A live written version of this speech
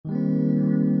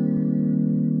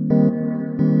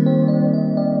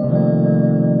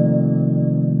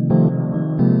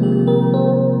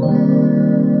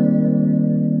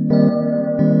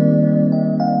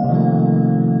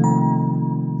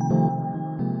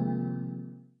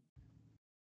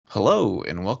Hello,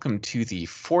 and welcome to the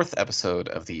fourth episode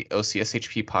of the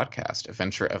OCSHP podcast, a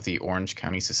venture of the Orange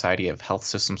County Society of Health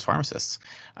Systems Pharmacists.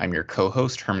 I'm your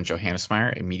co-host, Herman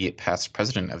Johannesmeyer, immediate past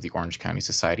president of the Orange County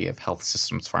Society of Health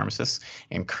Systems Pharmacists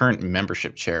and current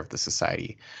membership chair of the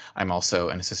society. I'm also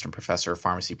an assistant professor of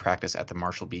pharmacy practice at the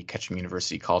Marshall B. Ketchum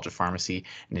University College of Pharmacy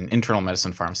and an internal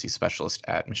medicine pharmacy specialist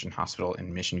at Mission Hospital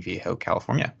in Mission Viejo,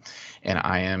 California. And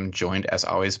I am joined, as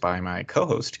always, by my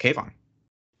co-host, Kayvon.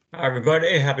 Hi,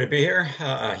 everybody. Happy to be here.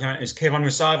 My name is Kayvon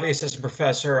Musavi, assistant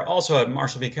professor, also at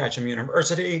Marshall B. Ketchum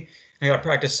University. I got a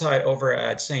practice site over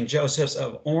at St. Joseph's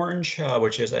of Orange,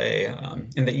 which is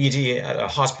in the ED at a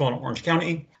hospital in Orange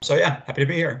County. So yeah, happy to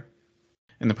be here.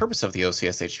 And the purpose of the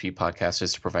OCSHP podcast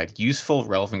is to provide useful,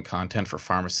 relevant content for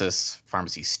pharmacists,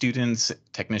 pharmacy students,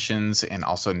 technicians, and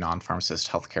also non-pharmacist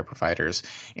healthcare providers,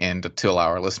 and to allow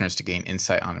our listeners to gain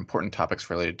insight on important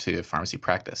topics related to pharmacy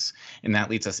practice. And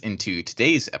that leads us into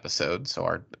today's episode. So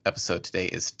our episode today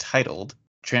is titled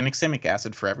Tranexamic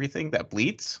Acid for Everything That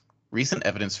Bleeds, Recent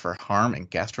Evidence for Harm in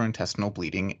Gastrointestinal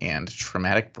Bleeding and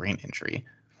Traumatic Brain Injury.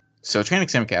 So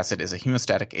tranexamic acid is a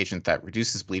hemostatic agent that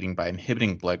reduces bleeding by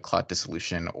inhibiting blood clot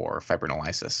dissolution or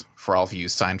fibrinolysis. For all of you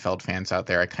Seinfeld fans out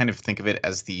there, I kind of think of it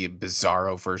as the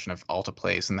bizarro version of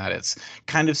alteplase in that it's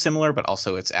kind of similar, but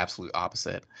also its absolute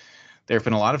opposite. There have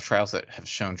been a lot of trials that have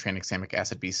shown tranexamic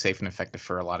acid be safe and effective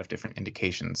for a lot of different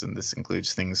indications, and this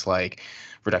includes things like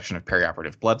reduction of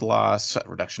perioperative blood loss,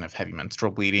 reduction of heavy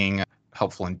menstrual bleeding,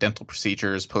 helpful in dental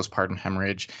procedures, postpartum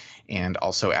hemorrhage, and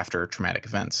also after traumatic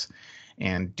events.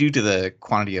 And due to the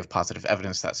quantity of positive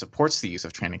evidence that supports the use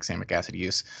of tranexamic acid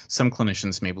use, some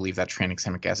clinicians may believe that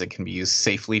tranexamic acid can be used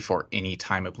safely for any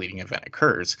time a bleeding event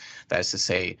occurs. That is to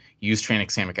say, use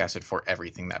tranexamic acid for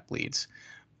everything that bleeds.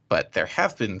 But there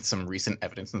have been some recent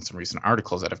evidence and some recent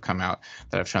articles that have come out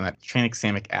that have shown that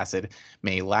tranexamic acid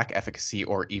may lack efficacy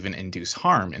or even induce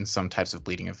harm in some types of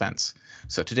bleeding events.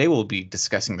 So today we'll be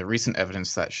discussing the recent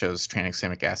evidence that shows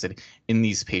tranexamic acid in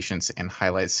these patients and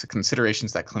highlights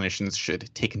considerations that clinicians should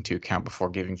take into account before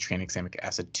giving tranexamic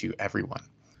acid to everyone.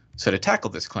 So to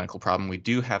tackle this clinical problem, we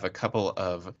do have a couple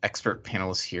of expert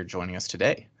panelists here joining us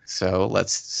today. So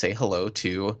let's say hello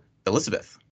to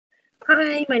Elizabeth.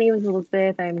 Hi, my name is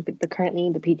Elizabeth. I'm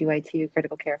currently the PGY2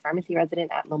 critical care pharmacy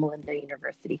resident at Loma Linda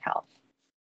University Health.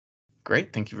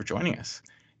 Great, thank you for joining us.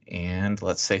 And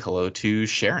let's say hello to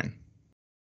Sharon.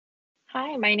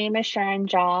 Hi, my name is Sharon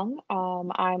Zhang.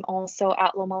 I'm also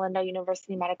at Loma Linda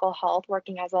University Medical Health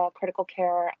working as a critical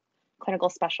care clinical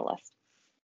specialist.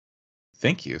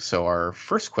 Thank you. So our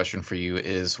first question for you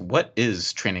is, what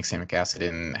is tranexamic acid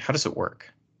and how does it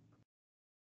work?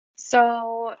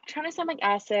 So tranexamic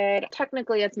acid,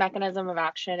 technically its mechanism of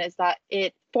action is that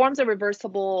it forms a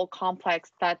reversible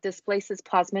complex that displaces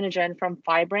plasminogen from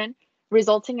fibrin,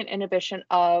 resulting in inhibition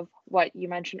of what you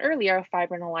mentioned earlier,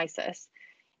 fibrinolysis.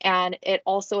 And it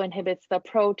also inhibits the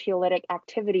proteolytic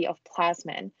activity of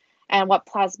plasmin. And what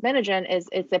plasminogen is,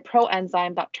 it's a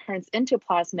proenzyme that turns into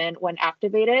plasmin when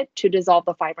activated to dissolve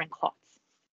the fibrin clots.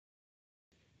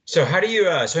 So how do you,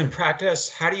 so in practice,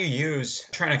 how do you use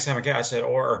tranexamic acid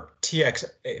or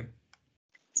TXA?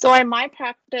 So in my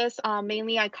practice,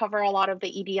 mainly I cover a lot of the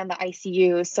ED and the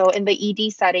ICU. So in the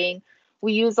ED setting,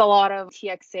 we use a lot of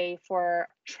TXA for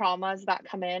traumas that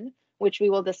come in, which we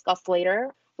will discuss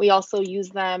later. We also use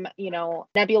them,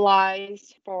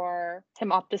 nebulized for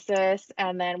hemoptysis,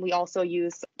 and then we also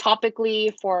use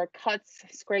topically for cuts,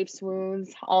 scrapes,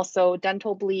 wounds, also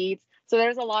dental bleeds. So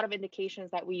there's a lot of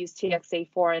indications that we use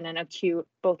TXA for in an acute,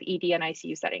 both ED and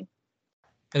ICU setting.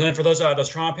 And then for those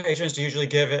trauma patients, do you usually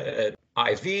give it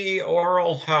IV,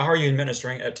 oral? How are you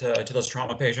administering it to those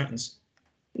trauma patients?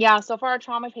 Yeah, so for our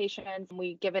trauma patients,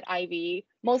 we give it IV.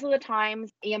 Most of the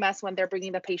times, EMS, when they're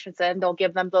bringing the patients in, they'll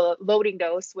give them the loading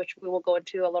dose, which we will go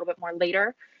into a little bit more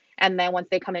later. And then once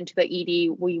they come into the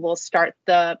ED, we will start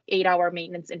the 8-hour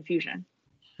maintenance infusion.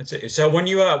 Let's see. So when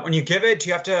you give it, do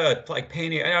you have to pay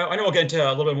any? I know we'll get into a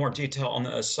little bit more detail on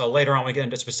this later on. We get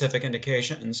into specific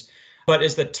indications. But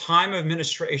is the time of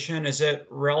administration, is it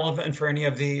relevant for any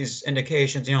of these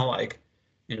indications, like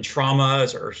in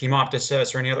traumas or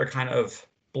hemoptysis or any other kind of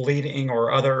bleeding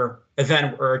or other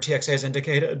event where TXA is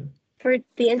indicated? For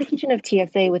the indication of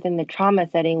TXA within the trauma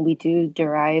setting, we do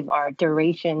derive our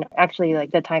duration, actually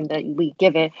like the time that we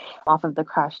give it, off of the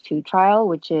CRASH-2 trial,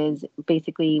 which is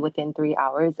basically within 3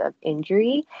 hours of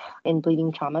injury in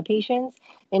bleeding trauma patients.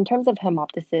 In terms of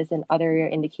hemoptysis and other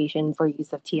indications for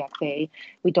use of TXA,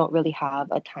 we don't really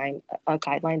have a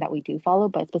guideline that we do follow,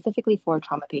 but specifically for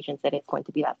trauma patients, it is going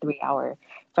to be that 3 hour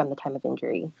from the time of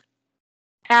injury.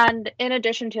 And in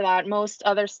addition to that, most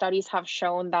other studies have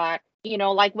shown that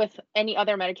Like with any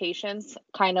other medications,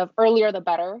 kind of earlier the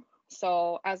better.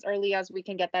 So as early as we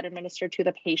can get that administered to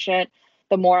the patient,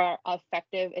 the more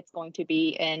effective it's going to be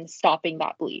in stopping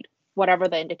that bleed, whatever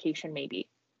the indication may be.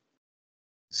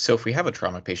 So if we have a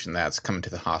trauma patient that's coming to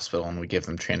the hospital and we give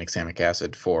them tranexamic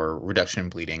acid for reduction in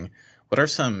bleeding, what are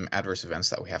some adverse events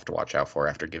that we have to watch out for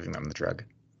after giving them the drug?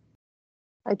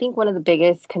 I think one of the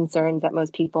biggest concerns that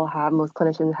most people have, most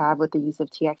clinicians have with the use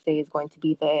of TXA is going to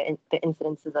be the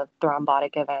incidences of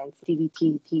thrombotic events,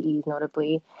 CVT, TEs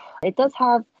notably. It does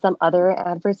have some other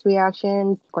adverse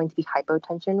reactions, going to be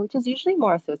hypotension, which is usually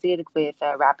more associated with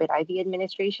rapid IV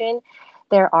administration.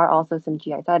 There are also some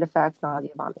GI side effects, nausea,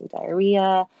 vomiting,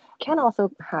 diarrhea. Can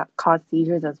also cause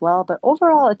seizures as well, but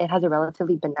overall, it has a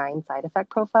relatively benign side effect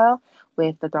profile,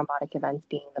 with the thrombotic events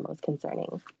being the most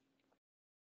concerning.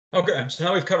 Okay, so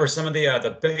now we've covered some of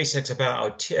the basics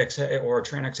about TXA or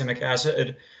tranexamic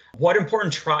acid. What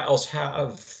important trials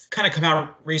have kind of come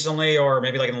out recently, or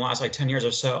maybe like in the last 10 years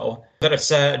or so, that have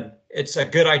said it's a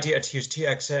good idea to use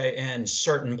TXA in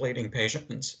certain bleeding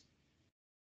patients?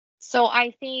 So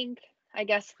I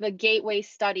guess the gateway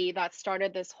study that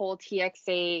started this whole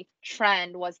TXA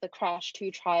trend was the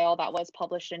CRASH-2 trial that was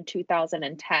published in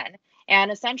 2010.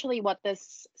 And essentially, what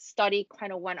this study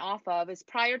kind of went off of is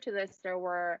prior to this, there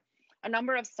were a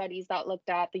number of studies that looked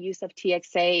at the use of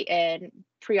TXA in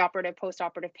preoperative,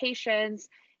 postoperative patients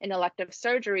in elective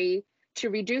surgery to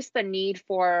reduce the need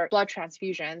for blood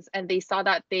transfusions. And they saw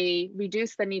that they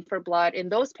reduced the need for blood in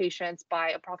those patients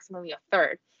by approximately a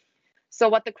third. So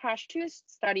what the CRASH-2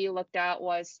 study looked at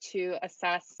was to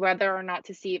assess whether or not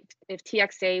to see if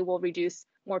TXA will reduce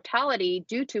mortality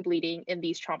due to bleeding in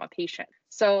these trauma patients.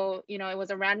 So, it was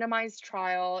a randomized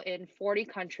trial in 40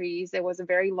 countries. It was a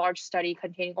very large study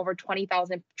containing over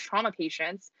 20,000 trauma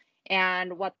patients.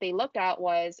 And what they looked at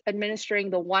was administering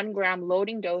the 1 gram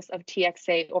loading dose of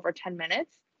TXA over 10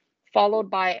 minutes, followed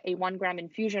by a 1 gram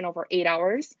infusion over 8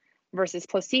 hours versus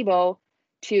placebo,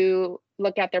 to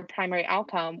look at their primary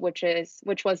outcome, which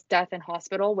was death in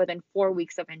hospital within 4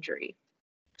 weeks of injury.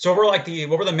 So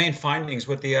what were the main findings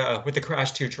with the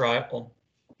CRASH-2 trial?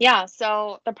 Yeah,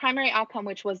 so the primary outcome,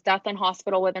 which was death in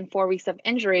hospital within 4 weeks of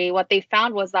injury, what they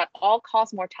found was that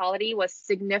all-cause mortality was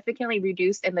significantly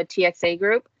reduced in the TXA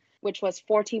group, which was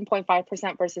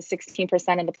 14.5% versus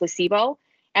 16% in the placebo.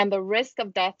 And the risk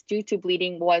of death due to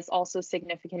bleeding was also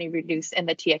significantly reduced in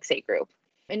the TXA group.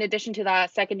 In addition to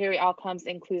that, secondary outcomes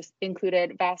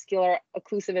included vascular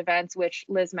occlusive events, which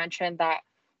Liz mentioned that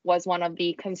was one of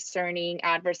the concerning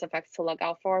adverse effects to look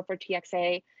out for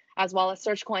TXA, as well as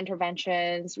surgical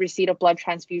interventions, receipt of blood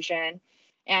transfusion.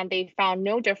 And they found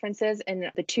no differences in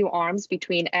the two arms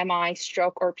between MI,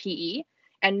 stroke, or PE,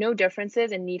 and no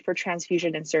differences in need for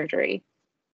transfusion and surgery.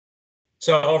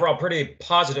 So overall, pretty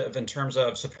positive in terms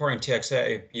of supporting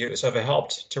TXA use. If it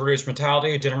helped to reduce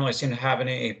mortality, it didn't really seem to have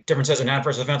any differences in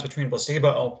adverse events between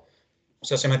placebo.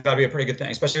 So it seemed like that'd be a pretty good thing,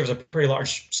 especially if it was a pretty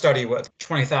large study with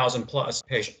 20,000 plus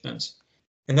patients.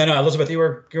 And then Elizabeth, you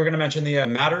were going to mention the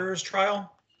MATTERS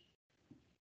trial?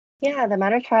 Yeah, the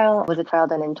MATTER trial was a trial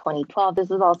done in 2012. This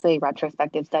was also a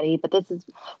retrospective study, but this is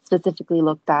specifically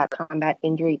looked at combat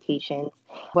injury patients,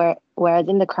 whereas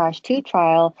in the CRASH-2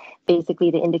 trial, basically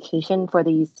the indication for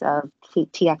the use of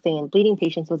TXA in bleeding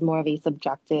patients was more of a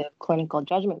subjective clinical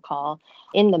judgment call.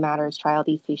 In the MATTERS trial,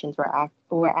 these patients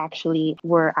were actually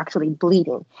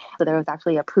bleeding. So there was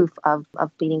actually a proof of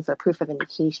bleeding, so a proof of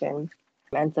indication.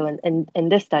 And so in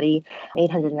this study,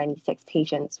 896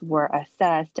 patients were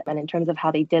assessed. And in terms of how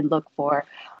they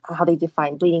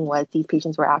defined bleeding was these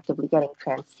patients were actively getting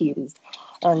transfused.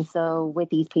 And so with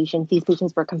these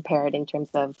patients were compared in terms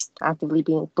of actively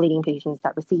bleeding patients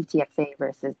that received TXA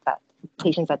versus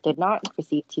patients that did not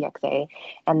receive TXA.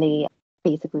 And they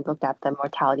basically looked at the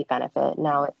mortality benefit.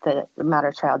 Now, the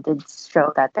MATTER trial did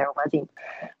show that there was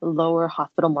a lower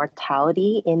hospital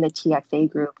mortality in the TXA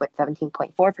group with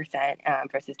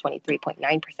 17.4% versus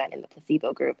 23.9% in the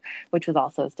placebo group, which was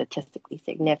also statistically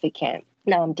significant,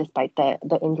 despite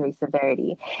the injury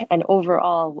severity. And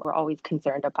overall, we're always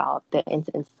concerned about the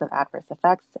incidence of adverse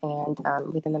effects. And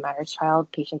within the MATTERS trial,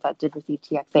 patients that did receive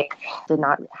TXA did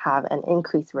not have an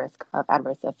increased risk of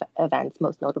adverse events,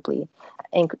 most notably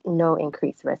no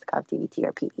increased risk of DVT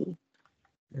or PE.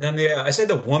 Then I say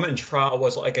the woman trial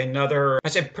was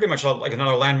pretty much like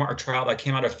another landmark trial that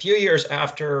came out a few years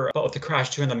after both the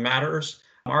CRASH-2 and the MATTERS.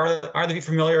 Are you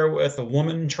familiar with the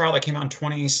woman trial that came out in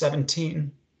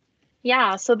 2017?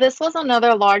 Yeah, so this was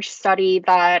another large study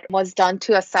that was done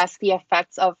to assess the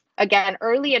effects of, again,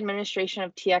 early administration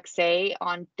of TXA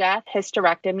on death,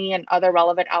 hysterectomy, and other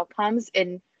relevant outcomes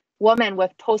in women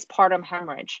with postpartum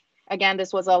hemorrhage. Again,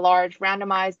 this was a large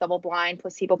randomized double-blind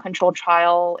placebo-controlled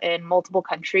trial in multiple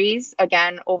countries,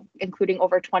 again, including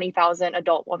over 20,000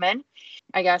 adult women,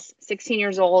 I guess 16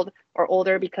 years old or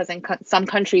older, because in some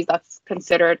countries that's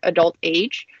considered adult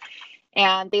age.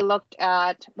 And they looked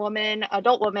at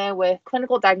adult women with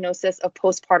clinical diagnosis of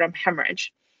postpartum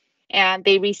hemorrhage. And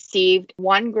they received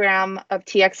 1 gram of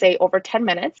TXA over 10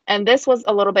 minutes. And this was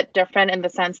a little bit different in the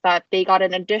sense that they got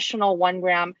an additional 1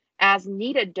 gram as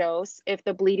needed dose if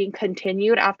the bleeding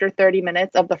continued after 30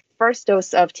 minutes of the first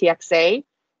dose of TXA,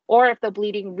 or if the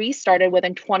bleeding restarted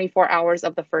within 24 hours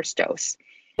of the first dose.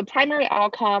 The primary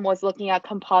outcome was looking at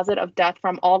composite of death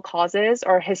from all causes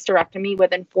or hysterectomy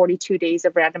within 42 days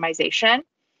of randomization.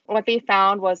 What they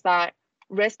found was that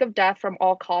risk of death from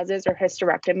all causes or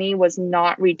hysterectomy was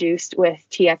not reduced with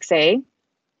TXA.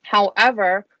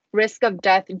 However, risk of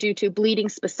death due to bleeding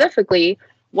specifically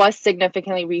was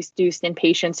significantly reduced in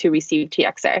patients who received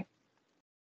TXA.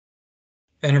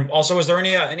 And also, was there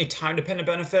any time-dependent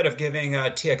benefit of giving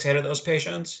TXA to those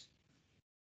patients?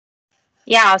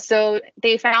 Yeah, so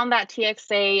they found that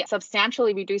TXA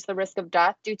substantially reduced the risk of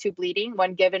death due to bleeding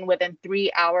when given within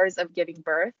 3 hours of giving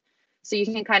birth. So you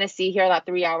can kind of see here that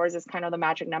 3 hours is kind of the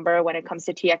magic number when it comes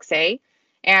to TXA.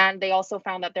 And they also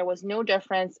found that there was no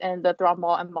difference in the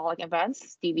thromboembolic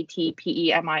events, DVT,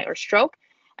 PE, MI, or stroke.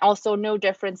 Also, no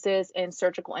differences in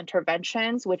surgical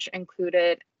interventions, which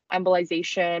included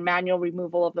embolization, manual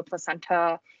removal of the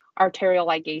placenta, arterial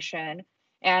ligation,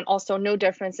 and also no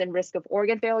difference in risk of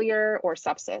organ failure or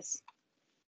sepsis.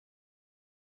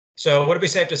 So would it be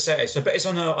safe to say, so based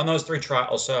on those 3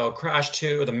 trials, so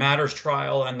CRASH-2, the MATTERS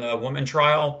trial, and the WOMAN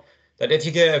trial, that if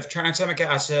you give tranexamic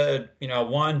acid,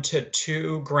 1 to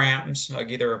 2 grams, like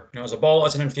either as a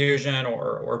bolus, an infusion,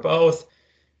 or both,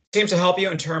 seems to help you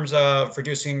in terms of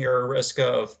reducing your risk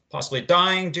of possibly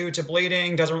dying due to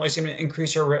bleeding. Doesn't really seem to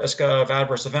increase your risk of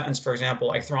adverse events, for example,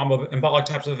 like thromboembolic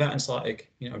types of events,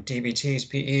 like DVTs,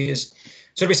 PEs.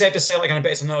 So it'd be safe to say, like, kind of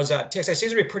based on those, that TXA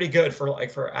seems to be pretty good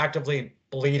for actively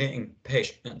bleeding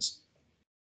patients.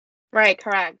 Right,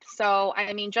 correct. So,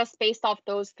 I mean, just based off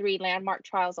those 3 landmark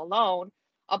trials alone,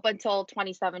 up until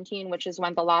 2017, which is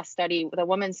when the last study, the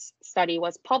women's study,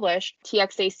 was published,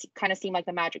 TXA kind of seemed like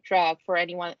the magic drug for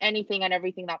anything and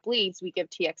everything that bleeds, we give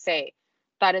TXA.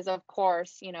 That is, of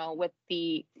course, with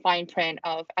the fine print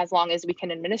of as long as we can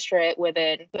administer it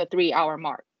within the 3-hour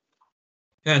mark.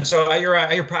 And so at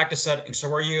your practice setting, so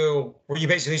were you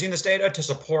basically using this data to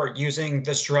support using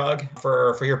this drug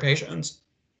for your patients?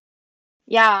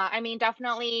 Yeah, I mean,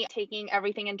 definitely taking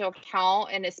everything into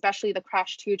account, and especially the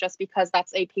CRASH-2, just because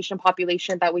that's a patient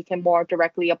population that we can more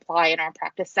directly apply in our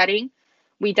practice setting.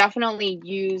 We definitely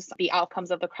use the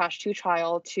outcomes of the CRASH-2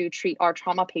 trial to treat our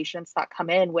trauma patients that come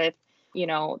in with,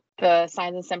 the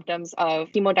signs and symptoms of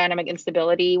hemodynamic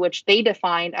instability, which they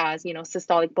defined as,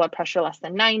 systolic blood pressure less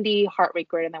than 90, heart rate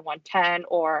greater than 110,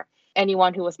 or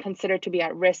anyone who was considered to be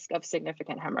at risk of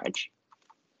significant hemorrhage.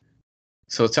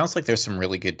 So it sounds like there's some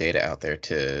really good data out there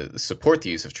to support the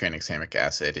use of tranexamic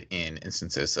acid in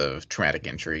instances of traumatic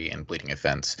injury and bleeding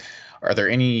events. Are there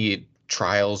any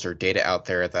trials or data out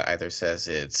there that either says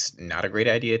it's not a great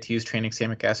idea to use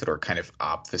tranexamic acid or kind of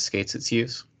obfuscates its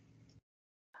use?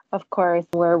 Of course,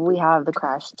 where we have the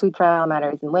CRASH-2 trial,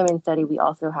 MATTERS in Women study, we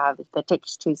also have the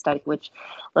TICH-2 study, which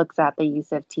looks at the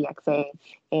use of TXA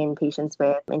in patients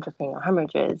with intracranial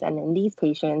hemorrhages. And in these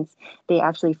patients, they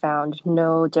actually found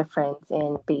no difference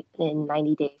in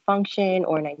 90-day function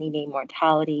or 90-day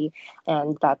mortality.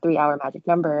 And that 3-hour magic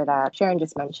number that Sharon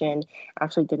just mentioned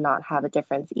actually did not have a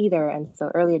difference either. And so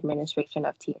early administration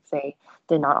of TXA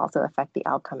did not also affect the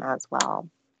outcome as well.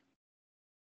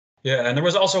 Yeah, and there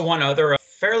was also one other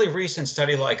fairly recent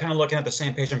study, like kind of looking at the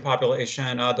same patient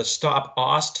population, the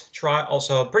STOP-OST trial,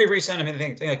 also pretty recent. I mean, I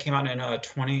think that came out in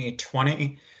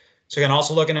 2020. So again,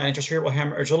 also looking at intracerebral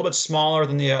hemorrhage, a little bit smaller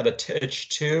than the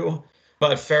TICH-2,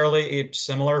 but fairly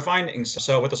similar findings.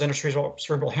 So with those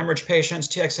intracerebral hemorrhage patients,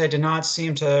 TXA did not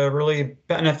seem to really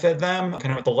benefit them,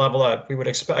 kind of at the level that we would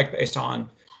expect based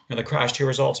on the CRASH-2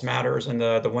 results, MATTERS, and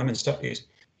the women's studies.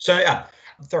 So yeah.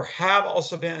 There have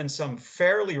also been some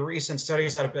fairly recent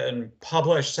studies that have been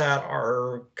published that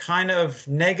are kind of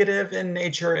negative in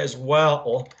nature as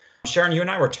well. Sharon, you and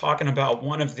I were talking about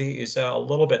one of these a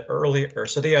little bit earlier.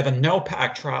 So the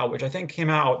NOPAC trial, which I think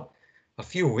came out a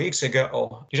few weeks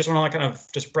ago. You just want to kind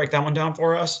of just break that one down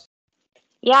for us?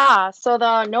 Yeah, so the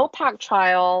NOPAC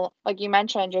trial, like you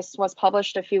mentioned, just was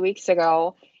published a few weeks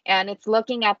ago. And it's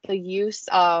looking at the use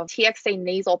of TXA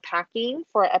nasal packing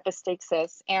for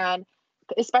epistaxis, and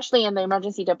especially in the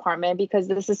emergency department, because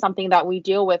this is something that we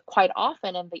deal with quite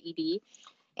often in the ED.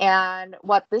 And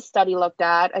what this study looked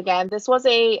at, again, this was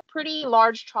a pretty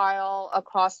large trial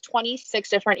across 26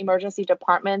 different emergency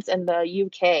departments in the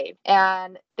UK.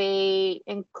 And they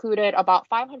included about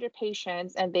 500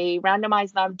 patients, and they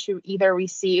randomized them to either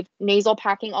receive nasal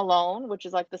packing alone, which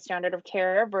is like the standard of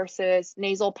care, versus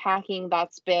nasal packing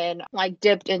that's been like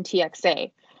dipped in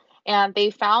TXA. And they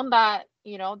found that,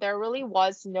 there really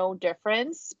was no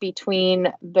difference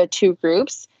between the two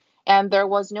groups. And there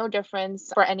was no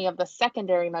difference for any of the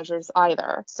secondary measures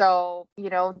either. So,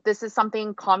 this is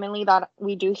something commonly that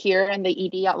we do here in the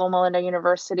ED at Loma Linda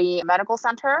University Medical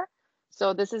Center.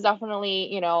 So this is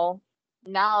definitely,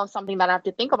 now something that I have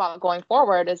to think about going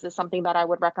forward. Is this something that I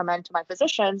would recommend to my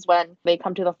physicians when they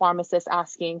come to the pharmacist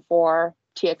asking for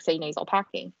TXA nasal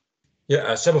packing?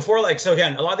 Yeah. So before, so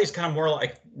again, a lot of these kind of more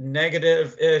like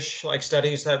negative-ish like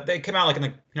studies that they came out like in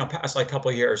the past like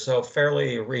couple of years, so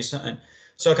fairly recent.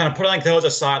 So kind of putting like those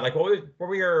aside, like what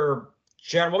was your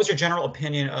general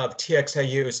opinion of TXA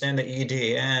use in the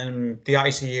ED and the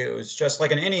ICUs, just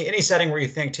like in any setting where you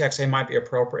think TXA might be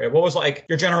appropriate? What was like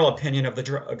your general opinion of the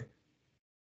drug?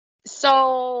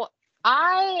 So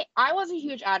I was a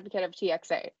huge advocate of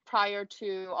TXA prior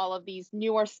to all of these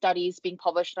newer studies being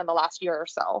published in the last year or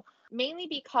so, mainly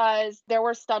because there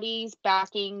were studies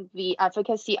backing the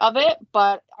efficacy of it.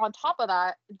 But on top of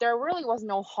that, there really was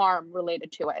no harm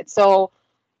related to it. So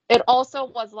it also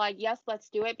was like, yes, let's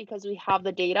do it because we have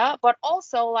the data, but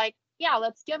also like, yeah,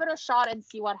 let's give it a shot and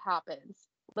see what happens.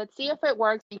 Let's see if it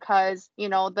works because,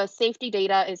 the safety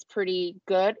data is pretty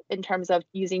good in terms of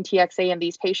using TXA in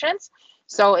these patients.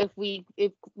 So if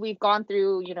we've gone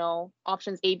through,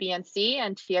 options A, B, and C,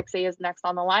 and TXA is next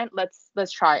on the line,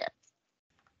 let's try it.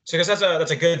 So I guess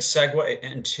that's a good segue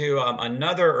into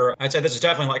or I'd say this is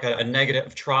definitely like a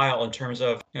negative trial in terms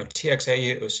of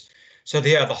TXA use. So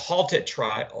the HALT-IT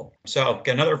trial. So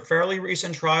again, another fairly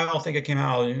recent trial. I think it came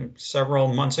out several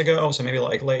months ago, so maybe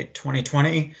like late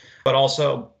 2020, but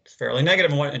also fairly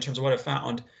negative in terms of what it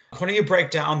found. Why don't you break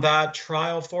down that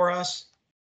trial for us?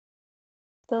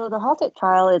 So the HALT-IT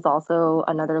trial is also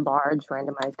another large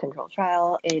randomized controlled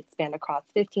trial. It spanned across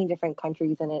 15 different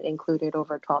countries, and it included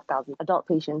over 12,000 adult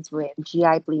patients with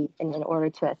GI bleed in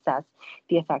order to assess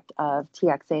the effect of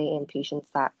TXA in patients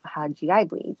that had GI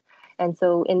bleeds. And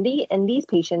so in these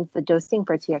patients, the dosing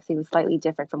for TXA was slightly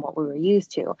different from what we were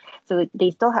used to. So they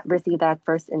still received that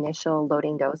first initial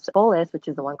loading dose bolus, which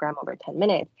is the 1 gram over 10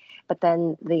 minutes. But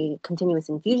then the continuous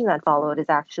infusion that followed is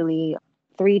actually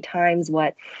 3 times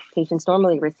what patients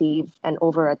normally receive and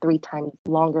over a 3 times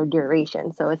longer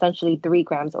duration. So essentially 3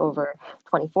 grams over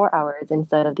 24 hours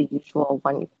instead of the usual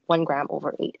 1 gram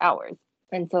over 8 hours.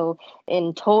 And so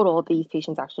in total, these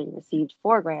patients actually received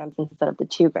 4 grams instead of the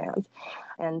 2 grams.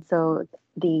 And so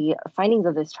the findings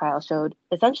of this trial showed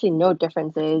essentially no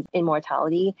differences in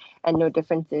mortality and no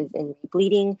differences in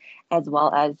bleeding, as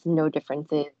well as no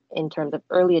differences in terms of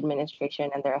early administration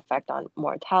and their effect on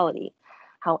mortality.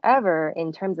 However,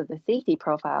 in terms of the safety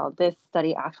profile, this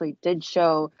study actually did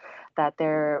show that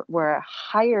there were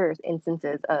higher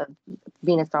instances of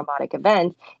venous thrombotic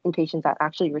events in patients that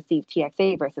actually received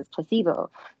TXA versus placebo.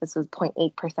 This was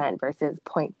 0.8% versus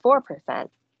 0.4%.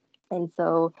 And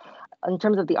so in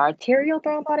terms of the arterial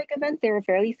thrombotic events, they were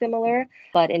fairly similar,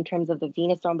 but in terms of the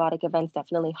venous thrombotic events,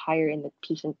 definitely higher in the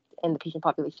patient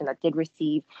population that did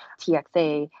receive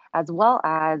TXA, as well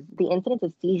as the incidence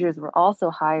of seizures were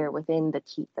also higher within the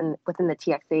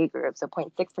TXA group, so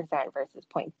 0.6% versus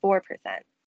 0.4%.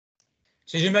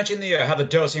 So you mentioned how the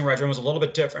dosing regimen was a little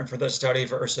bit different for this study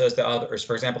versus the others.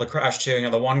 For example, the CRASH 2,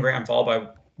 the 1 gram followed by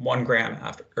 1 gram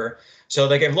after. So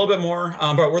they gave a little bit more.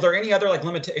 But were there any other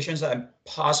limitations that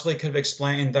possibly could have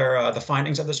explained the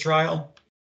findings of this trial?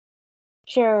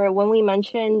 Sure. When we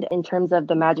mentioned in terms of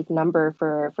the magic number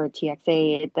for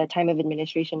TXA, the time of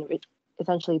administration,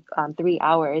 essentially 3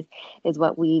 hours, is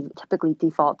what we typically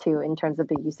default to in terms of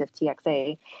the use of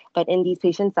TXA. But in these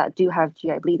patients that do have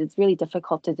GI bleed, it's really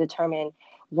difficult to determine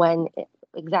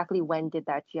exactly when did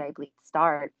that GI bleed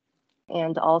start.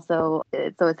 And also,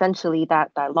 so essentially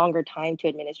that longer time to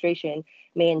administration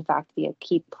may in fact be a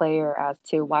key player as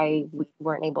to why we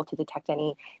weren't able to detect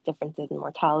any differences in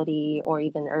mortality or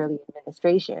even early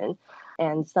administration.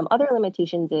 And some other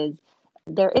limitations is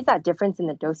there is that difference in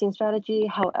the dosing strategy.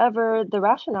 However, the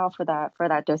rationale for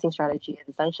that dosing strategy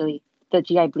is essentially the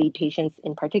GI bleed patients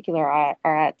in particular are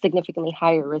at significantly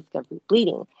higher risk of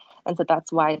bleeding. And so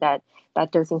that's why that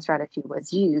dosing strategy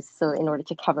was used. So in order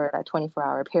to cover that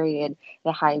 24-hour period,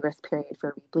 the high risk period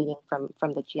for bleeding from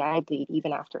the GI bleed,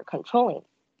 even after controlling.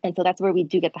 And so that's where we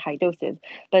do get the high doses.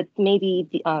 But maybe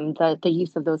the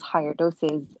use of those higher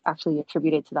doses actually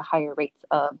attributed to the higher rates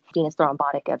of venous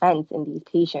thrombotic events in these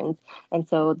patients. And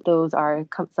so those are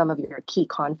some of your key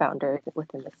confounders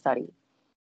within the study.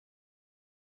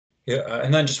 Yeah,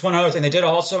 and then just one other thing, they did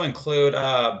also include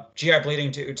GI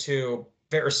bleeding due to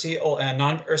variceal and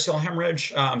non-variceal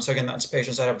hemorrhage. So again, that's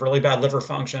patients that have really bad liver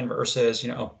function versus,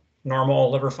 normal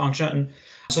liver function.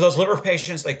 So those liver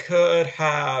patients, they could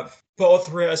have both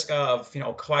risk of,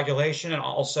 coagulation and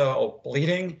also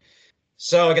bleeding.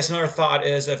 So I guess another thought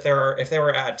is if they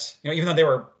were at, even though they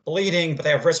were bleeding, but they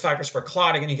have risk factors for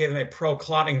clotting, and you gave them a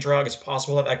pro-clotting drug, it's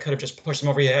possible that could have just pushed them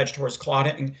over the edge towards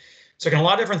clotting. So again, a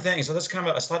lot of different things. So this is kind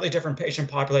of a slightly different patient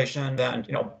population than,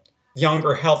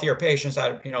 younger, healthier patients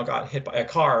that, got hit by a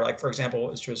car, like for example,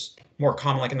 which was more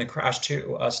common like in the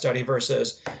CRASH-2 study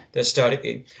versus this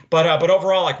study. But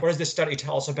overall, like what does this study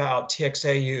tell us about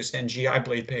TXA use in GI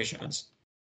bleed patients?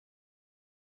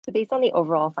 So based on the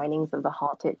overall findings of the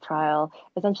HALT-IT trial,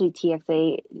 essentially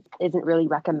TXA isn't really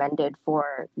recommended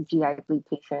for GI bleed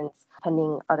patients,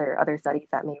 pending other studies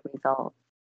that may result.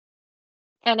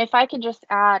 And if I could just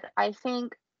add, I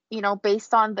think,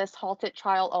 based on this HALT-IT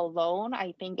trial alone,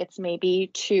 I think it's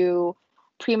maybe too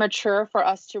premature for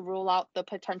us to rule out the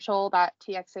potential that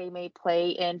TXA may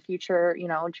play in future,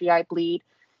 GI bleed.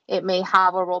 It may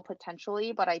have a role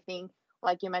potentially, but I think,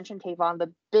 like you mentioned, Kayvon,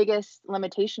 the biggest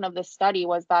limitation of this study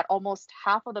was that almost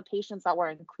half of the patients that were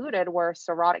included were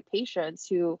cirrhotic patients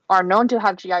who are known to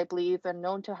have GI bleeds and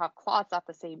known to have clots at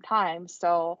the same time.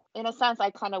 So in a sense, I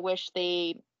kind of wish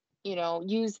they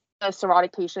use the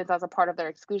cirrhotic patients as a part of their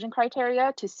exclusion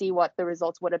criteria to see what the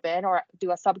results would have been, or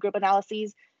do a subgroup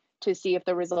analysis to see if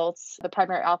the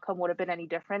primary outcome would have been any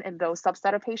different in those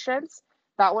subset of patients.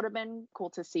 That would have been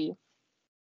cool to see.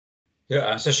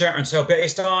 Yeah, so Sharon, so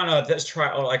based on this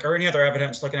trial, like, or any other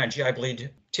evidence looking at GI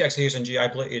bleed, TXA use in GI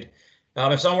bleed,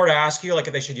 if someone were to ask you, like,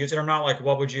 if they should use it or not, like,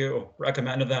 what would you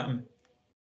recommend to them?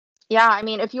 Yeah, I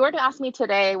mean, if you were to ask me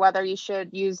today whether you should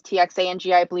use TXA and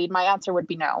GI bleed, my answer would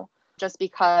be no, just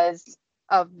because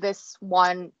of this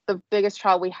one, the biggest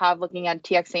trial we have looking at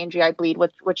TXA and GI bleed,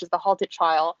 which is the HALT-IT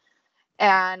trial.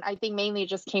 And I think mainly it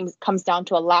just comes down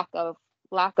to a lack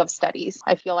of studies.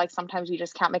 I feel like sometimes we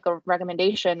just can't make a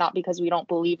recommendation, not because we don't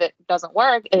believe it doesn't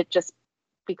work, it just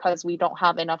because we don't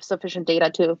have enough sufficient data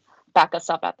to back us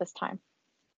up at this time.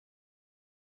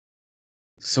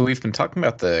 So we've been talking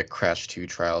about the CRASH-2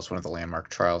 trials, one of the landmark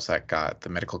trials that got the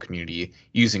medical community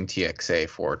using TXA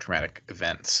for traumatic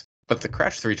events. But the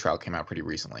CRASH-3 trial came out pretty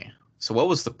recently. So what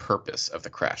was the purpose of the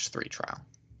CRASH-3 trial?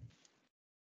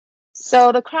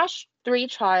 So the CRASH-3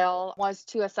 trial was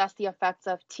to assess the effects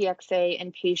of TXA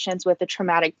in patients with a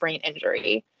traumatic brain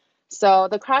injury. So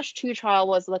the CRASH-2 trial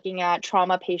was looking at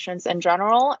trauma patients in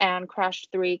general, and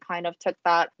CRASH-3 kind of took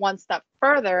that one step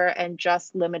further and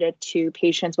just limited to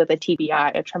patients with a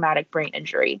TBI, a traumatic brain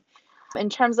injury. In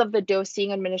terms of the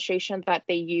dosing administration that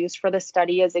they used for the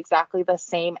study is exactly the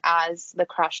same as the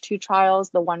CRASH-2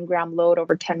 trials, the 1 gram load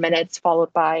over 10 minutes,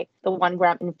 followed by the 1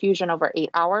 gram infusion over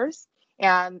 8 hours.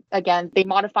 And again, they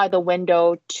modified the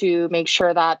window to make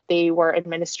sure that they were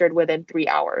administered within 3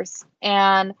 hours.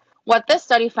 And what this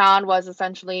study found was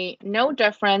essentially no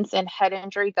difference in head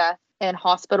injury death in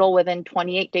hospital within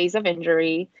 28 days of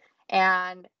injury.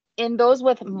 And in those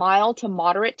with mild to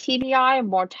moderate TBI,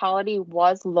 mortality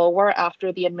was lower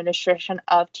after the administration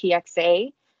of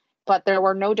TXA, but there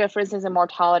were no differences in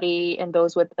mortality in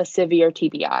those with a severe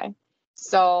TBI.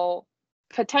 So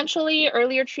potentially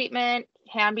earlier treatment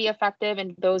can be effective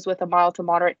in those with a mild to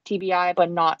moderate TBI,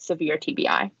 but not severe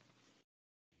TBI.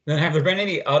 Then have there been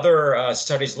any other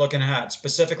studies looking at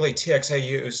specifically TXA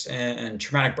use in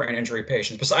traumatic brain injury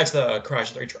patients besides the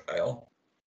CRASH-3 trial?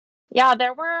 Yeah,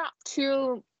 there were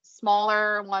 2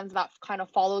 smaller ones that kind of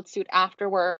followed suit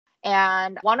afterward.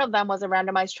 And one of them was a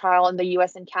randomized trial in the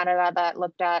US and Canada that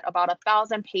looked at about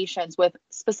 1,000 patients with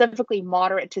specifically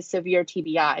moderate to severe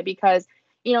TBI, because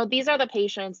these are the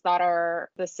patients that are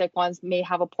the sick ones, may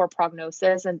have a poor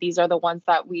prognosis, and these are the ones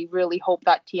that we really hope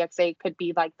that TXA could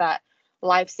be like that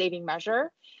life-saving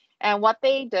measure. And what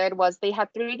they did was they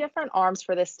had 3 different arms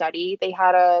for this study. They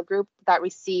had a group that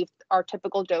received our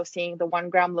typical dosing, the 1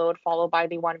 gram load followed by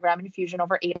the 1 gram infusion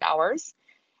over 8 hours.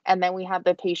 And then we had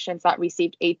the patients that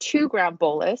received a 2 gram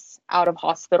bolus out of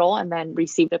hospital and then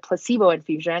received a placebo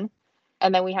infusion.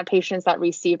 And then we had patients that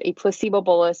received a placebo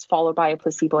bolus followed by a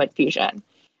placebo infusion.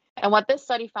 And what this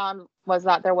study found was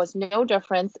that there was no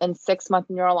difference in 6-month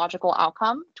neurological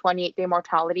outcome, 28-day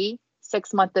mortality,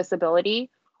 6-month disability,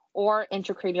 or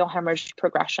intracranial hemorrhage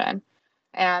progression.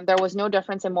 And there was no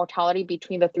difference in mortality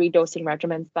between the 3 dosing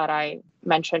regimens that I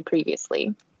mentioned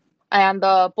previously. And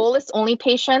the bolus-only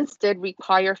patients did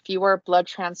require fewer blood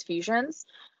transfusions,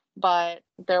 but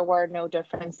there were no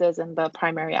differences in the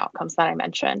primary outcomes that I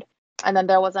mentioned. And then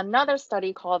there was another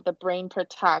study called the Brain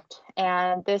Protect.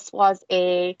 And this was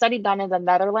a study done in the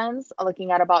Netherlands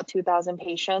looking at about 2,000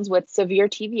 patients with severe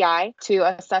TBI to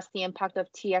assess the impact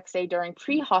of TXA during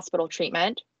pre-hospital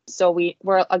treatment. So we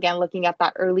were again looking at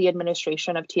that early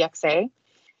administration of TXA.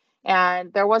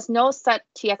 And there was no set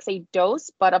TXA dose,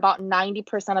 but about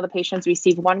 90% of the patients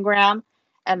received 1 gram,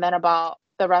 and then about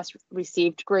the rest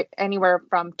received anywhere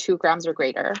from 2 grams or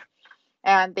greater.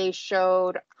 And they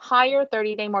showed higher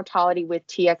 30-day mortality with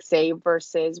TXA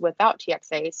versus without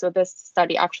TXA. So this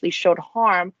study actually showed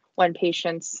harm when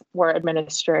patients were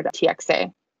administered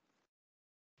TXA.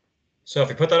 So if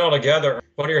we put that all together,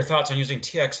 what are your thoughts on using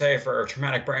TXA for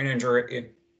traumatic brain injury?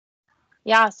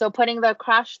 Yeah, so putting the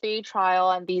CRASH-3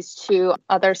 trial and these 2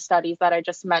 other studies that I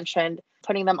just mentioned,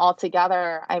 putting them all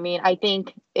together, I mean, I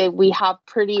think we have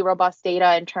pretty robust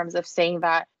data in terms of saying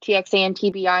that TXA and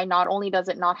TBI, not only does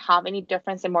it not have any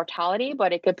difference in mortality,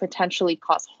 but it could potentially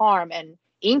cause harm and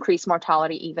increase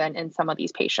mortality even in some of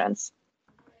these patients.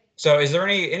 So is there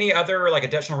any other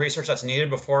additional research that's needed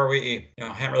before we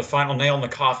hammer the final nail in the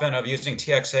coffin of using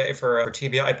TXA for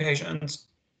TBI patients?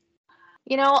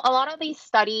 A lot of these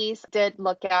studies did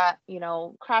look at,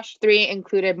 CRASH-3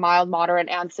 included mild, moderate,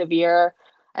 and severe,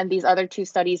 and these other 2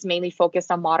 studies mainly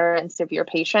focused on moderate and severe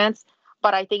patients.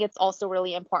 But I think it's also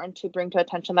really important to bring to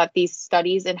attention that these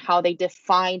studies and how they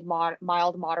defined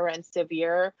mild, moderate, and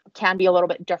severe can be a little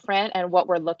bit different and what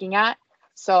we're looking at.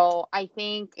 So I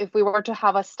think if we were to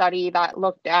have a study that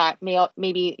looked at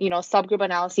maybe, subgroup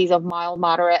analyses of mild,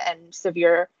 moderate, and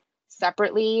severe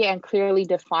separately and clearly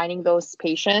defining those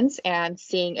patients and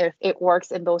seeing if it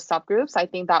works in those subgroups, I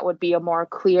think that would be a more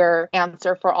clear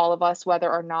answer for all of us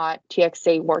whether or not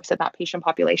TXA works in that patient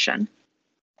population.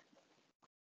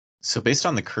 So based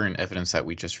on the current evidence that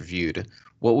we just reviewed,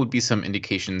 what would be some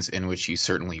indications in which you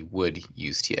certainly would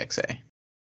use TXA?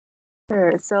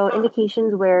 Sure. So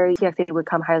indications where TXA would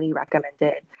come highly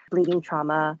recommended: bleeding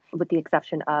trauma, with the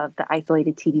exception of the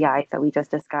isolated TBIs that we just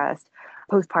discussed,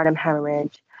 postpartum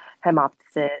hemorrhage,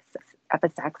 hemoptysis,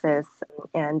 epistaxis,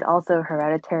 and also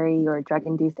hereditary or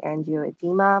drug-induced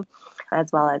angioedema, as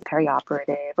well as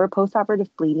perioperative or postoperative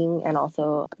bleeding, and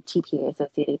also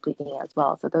TPA-associated bleeding as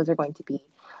well. So those are going to be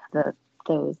the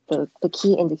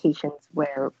key indications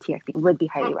where TXA would be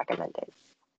highly recommended.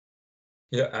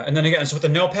 Yeah, and then again, so with the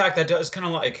NOPAC, that does kind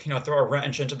of throw a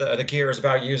wrench into the gears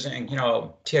about using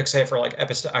TXA for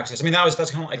epistaxis. I mean,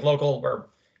 that's kind of local or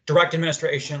direct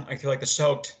administration, through the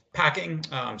soaked packing,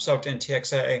 soaked in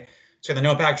TXA. So the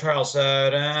NOPAC trial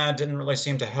said didn't really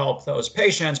seem to help those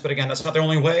patients. But again, that's not the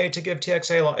only way to give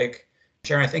TXA.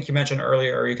 Sharon, I think you mentioned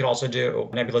earlier, you could also do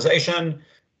nebulization,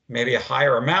 maybe a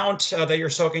higher amount that you're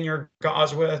soaking your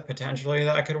gauze with. Potentially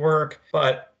that could work.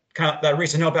 But kind of that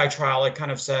recent NOPAC trial, it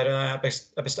kind of said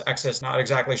epistaxis, not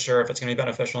exactly sure if it's going to be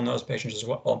beneficial in those patients as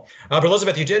well. But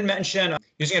Elizabeth, you did mention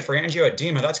using it for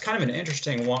angioedema. That's kind of an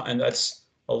interesting one. That's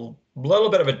a little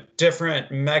bit of a different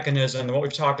mechanism than what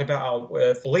we've talked about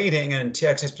with bleeding and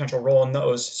TXA's potential role in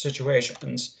those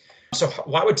situations. So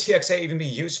why would TXA even be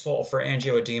useful for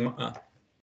angioedema?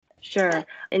 Sure.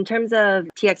 In terms of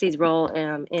TXA's role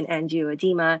in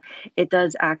angioedema, it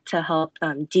does act to help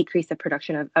decrease the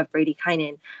production of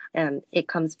bradykinin. It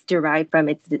comes derived from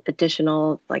its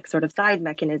additional sort of side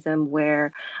mechanism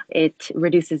where it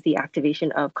reduces the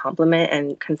activation of complement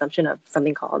and consumption of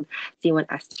something called C1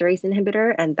 esterase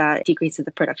inhibitor, and that decreases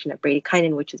the production of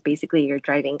bradykinin, which is basically your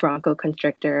driving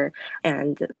bronchoconstrictor,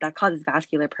 and that causes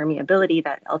vascular permeability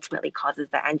that ultimately causes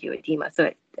the angioedema. So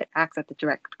it acts as the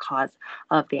direct cause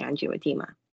of the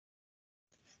angioedema.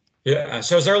 Yeah.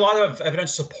 So is there a lot of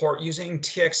evidence to support using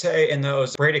TXA in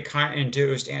those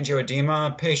bradykinin-induced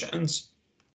angioedema patients?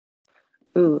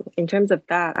 Ooh, in terms of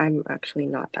that, I'm actually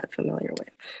not that familiar with.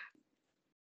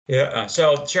 Yeah.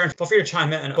 So Sharon, feel free to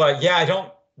chime in. But yeah,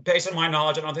 based on my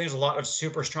knowledge, I don't think there's a lot of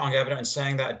super strong evidence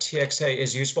saying that TXA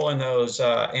is useful in those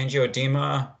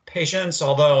angioedema patients,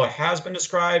 although it has been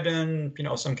described in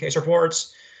some case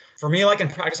reports. For me, in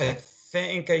practice, I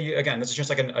think, again, this is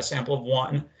just a sample of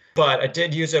one, but I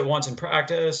did use it once in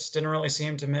practice. Didn't really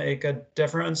seem to make a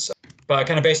difference. But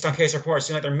kind of based on case reports, it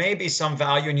seems like there may be some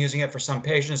value in using it for some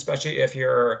patients, especially if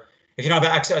you don't have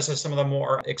access to some of the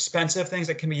more expensive things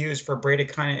that can be used for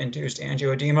bradykinin-induced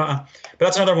angioedema. But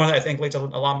that's another one that I think leads to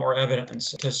a lot more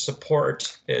evidence to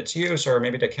support its use, or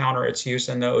maybe to counter its use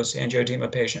in those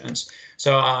angioedema patients.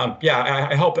 So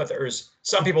I hope that there's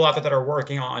some people out there that are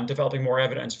working on developing more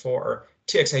evidence for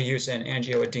TXA use in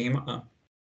angioedema.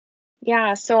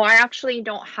 Yeah, so I actually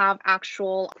don't have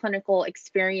actual clinical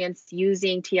experience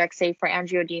using TXA for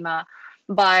angioedema,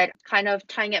 but kind of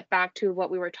tying it back to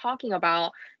what we were talking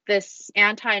about, this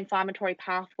anti-inflammatory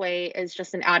pathway is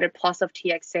just an added plus of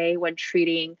TXA when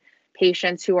treating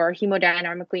patients who are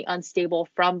hemodynamically unstable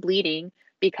from bleeding,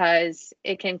 because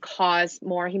it can cause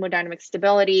more hemodynamic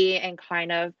stability and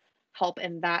kind of help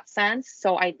in that sense.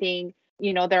 So I think,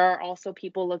 there are also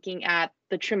people looking at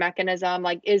the true mechanism,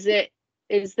 like is the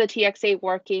TXA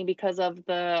working because of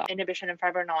the inhibition in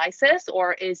fibrinolysis,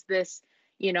 or is this,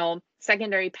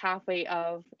 secondary pathway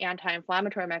of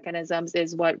anti-inflammatory mechanisms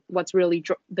is what's really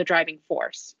the driving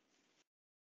force?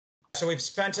 So we've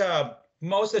spent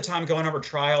most of the time going over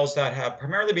trials that have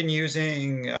primarily been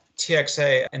using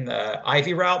TXA in the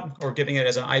IV route or giving it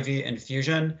as an IV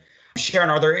infusion. Sharon,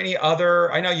 are there any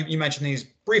other, I know you mentioned these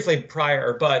briefly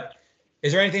prior, but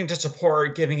is there anything to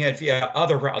support giving it via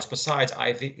other routes besides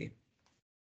IV?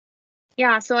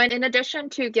 Yeah, so in addition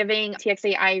to giving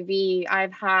TXA IV,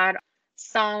 I've had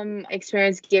some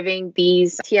experience giving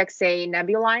these TXA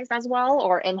nebulized as well,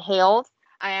 or inhaled,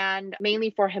 and mainly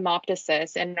for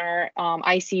hemoptysis in our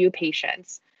ICU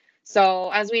patients. So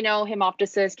as we know,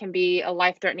 hemoptysis can be a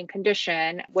life-threatening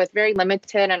condition with very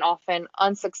limited and often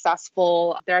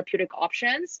unsuccessful therapeutic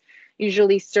options,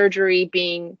 usually surgery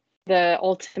being the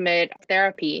ultimate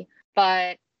therapy.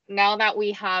 But now that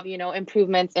we have,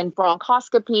 improvements in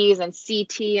bronchoscopies and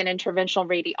CT and interventional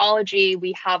radiology,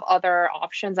 we have other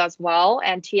options as well.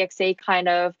 And TXA kind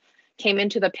of came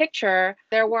into the picture.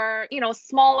 There were,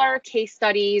 smaller case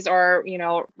studies or,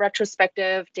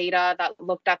 retrospective data that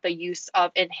looked at the use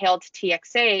of inhaled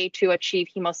TXA to achieve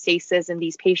hemostasis in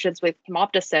these patients with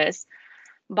hemoptysis.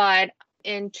 But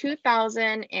in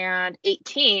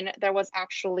 2018, there was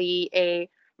actually a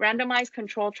randomized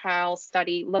control trial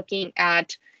study looking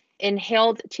at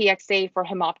inhaled TXA for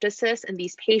hemoptysis in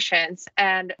these patients.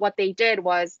 And what they did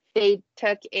was they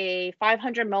took a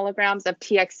 500 milligrams of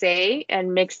TXA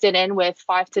and mixed it in with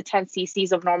 5 to 10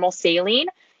 cc's of normal saline.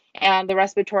 And the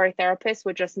respiratory therapist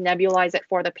would just nebulize it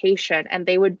for the patient. And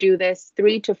they would do this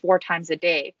 3 to 4 times a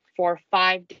day for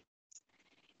 5 days.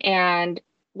 And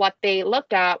what they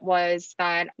looked at was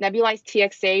that nebulized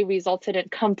TXA resulted in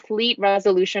complete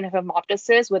resolution of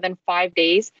hemoptysis within 5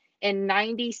 days in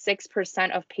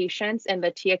 96% of patients in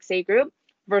the TXA group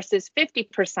versus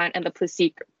 50% in the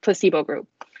placebo group.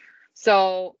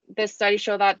 So this study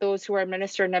showed that those who were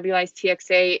administered nebulized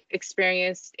TXA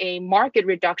experienced a marked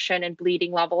reduction in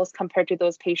bleeding levels compared to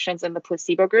those patients in the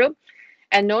placebo group.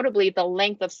 And notably, the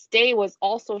length of stay was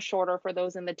also shorter for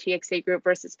those in the TXA group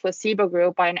versus placebo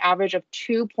group by an average of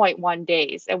 2.1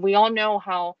 days. And we all know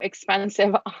how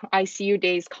expensive ICU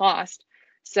days cost.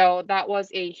 So that was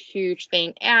a huge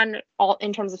thing. And all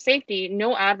in terms of safety,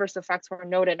 no adverse effects were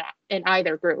noted in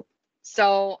either group.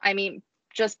 So,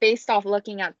 just based off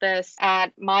looking at this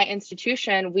at my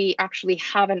institution, we actually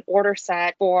have an order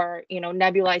set for,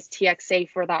 nebulized TXA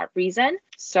for that reason.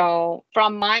 So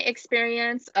from my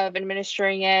experience of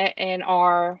administering it in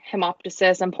our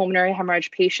hemoptysis and pulmonary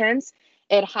hemorrhage patients,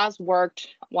 it has worked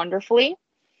wonderfully.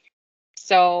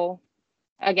 So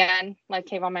again, like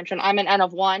Kayvon mentioned, I'm an N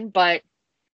of 1, but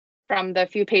from the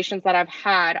few patients that I've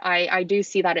had, I do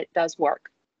see that it does work.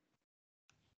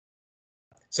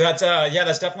 So that's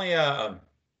that's definitely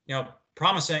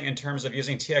promising in terms of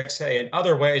using TXA in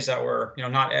other ways that we're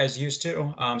not as used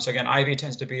to. So again, IV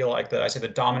tends to be like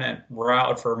the dominant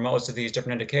route for most of these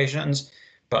different indications.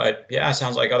 But yeah, it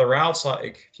sounds like other routes,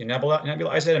 like if you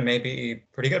nebulize it, it may be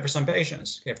pretty good for some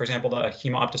patients. Okay, for example, the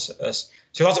hemoptysis.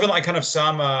 So there's also been like kind of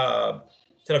some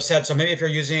that have said, so maybe if you're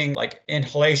using like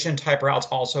inhalation type routes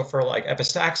also for like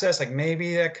epistaxis, like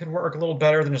maybe that could work a little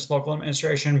better than just local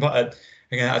administration. But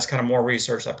again, that's kind of more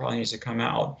research that probably needs to come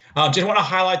out. Did want to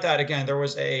highlight that again, there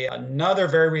was another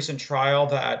very recent trial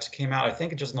that came out, I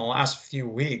think just in the last few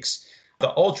weeks,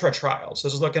 the ULTRA trial. So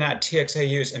this is looking at TXA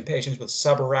use in patients with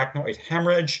subarachnoid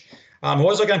hemorrhage. I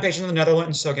was looking at patients in the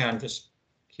Netherlands. So again, just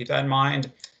keep that in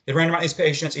mind. They randomized these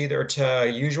patients either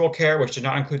to usual care, which did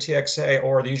not include TXA,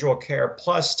 or the usual care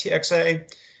plus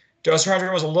TXA. Dose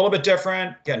arrangement was a little bit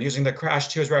different. Again, using the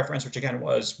CRASH-2 as reference, which again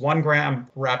was 1 gram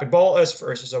rapid bolus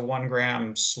versus a 1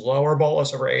 gram slower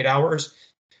bolus over 8 hours.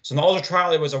 So in the ULTRA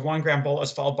trial, it was a 1 gram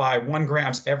bolus followed by 1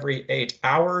 grams every 8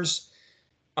 hours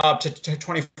up to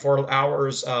 24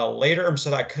 hours later.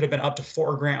 So that could have been up to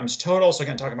 4 grams total. So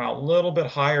again, talking about a little bit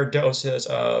higher doses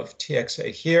of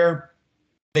TXA here.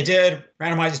 They did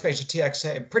randomize these patients to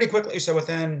TXA pretty quickly, so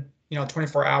within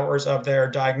 24 hours of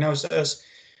their diagnosis,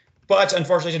 but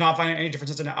unfortunately did not find any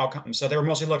differences in outcomes. So they were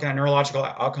mostly looking at neurological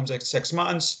outcomes at 6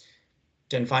 months.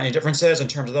 Didn't find any differences in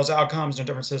terms of those outcomes, no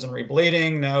differences in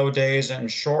rebleeding, no days in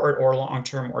short or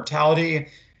long-term mortality.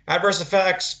 Adverse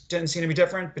effects didn't seem to be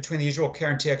different between the usual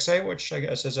care and TXA, which I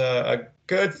guess is a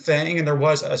good thing. And there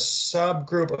was a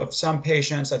subgroup of some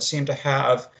patients that seemed to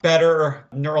have better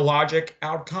neurologic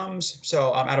outcomes.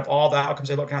 So out of all the outcomes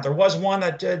they looked at, there was one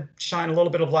that did shine a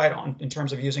little bit of light on in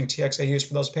terms of using TXA use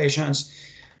for those patients.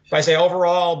 But I say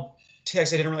overall,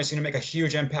 TXA didn't really seem to make a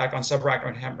huge impact on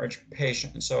subarachnoid hemorrhage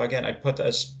patients. So again, I put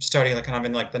this study kind of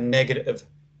in like the negative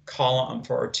column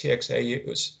for TXA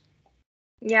use.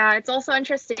 Yeah, it's also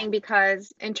interesting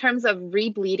because in terms of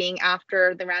rebleeding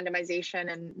after the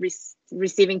randomization and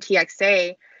receiving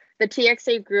TXA, the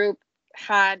TXA group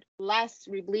had less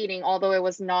rebleeding, although it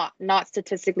was not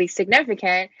statistically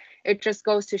significant. It just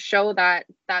goes to show that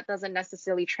that doesn't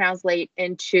necessarily translate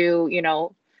into,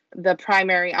 the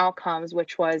primary outcomes,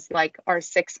 which was like our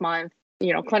 6-month,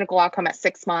 clinical outcome at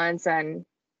 6 months and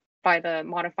by the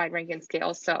modified Rankin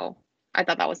scale. So I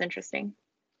thought that was interesting.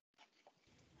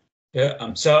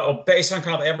 Yeah. So based on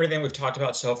kind of everything we've talked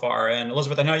about so far, and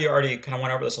Elizabeth, I know you already kind of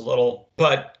went over this a little,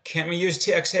 but can we use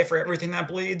TXA for everything that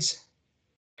bleeds?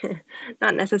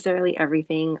 Not necessarily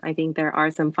everything. I think there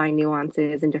are some fine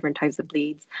nuances in different types of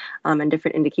bleeds and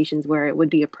different indications where it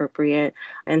would be appropriate.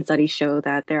 And studies show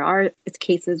that there are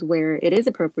cases where it is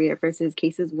appropriate versus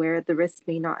cases where the benefits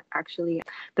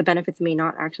may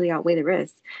not actually outweigh the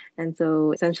risks. And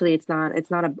so essentially it's not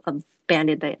a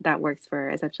Band-Aid that works for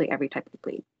essentially every type of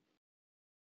bleed.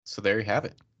 So there you have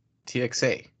it.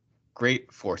 TXA,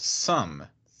 great for some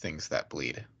things that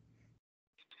bleed.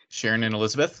 Sharon and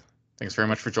Elizabeth, thanks very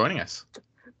much for joining us.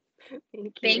 Thank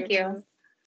you. Thank you.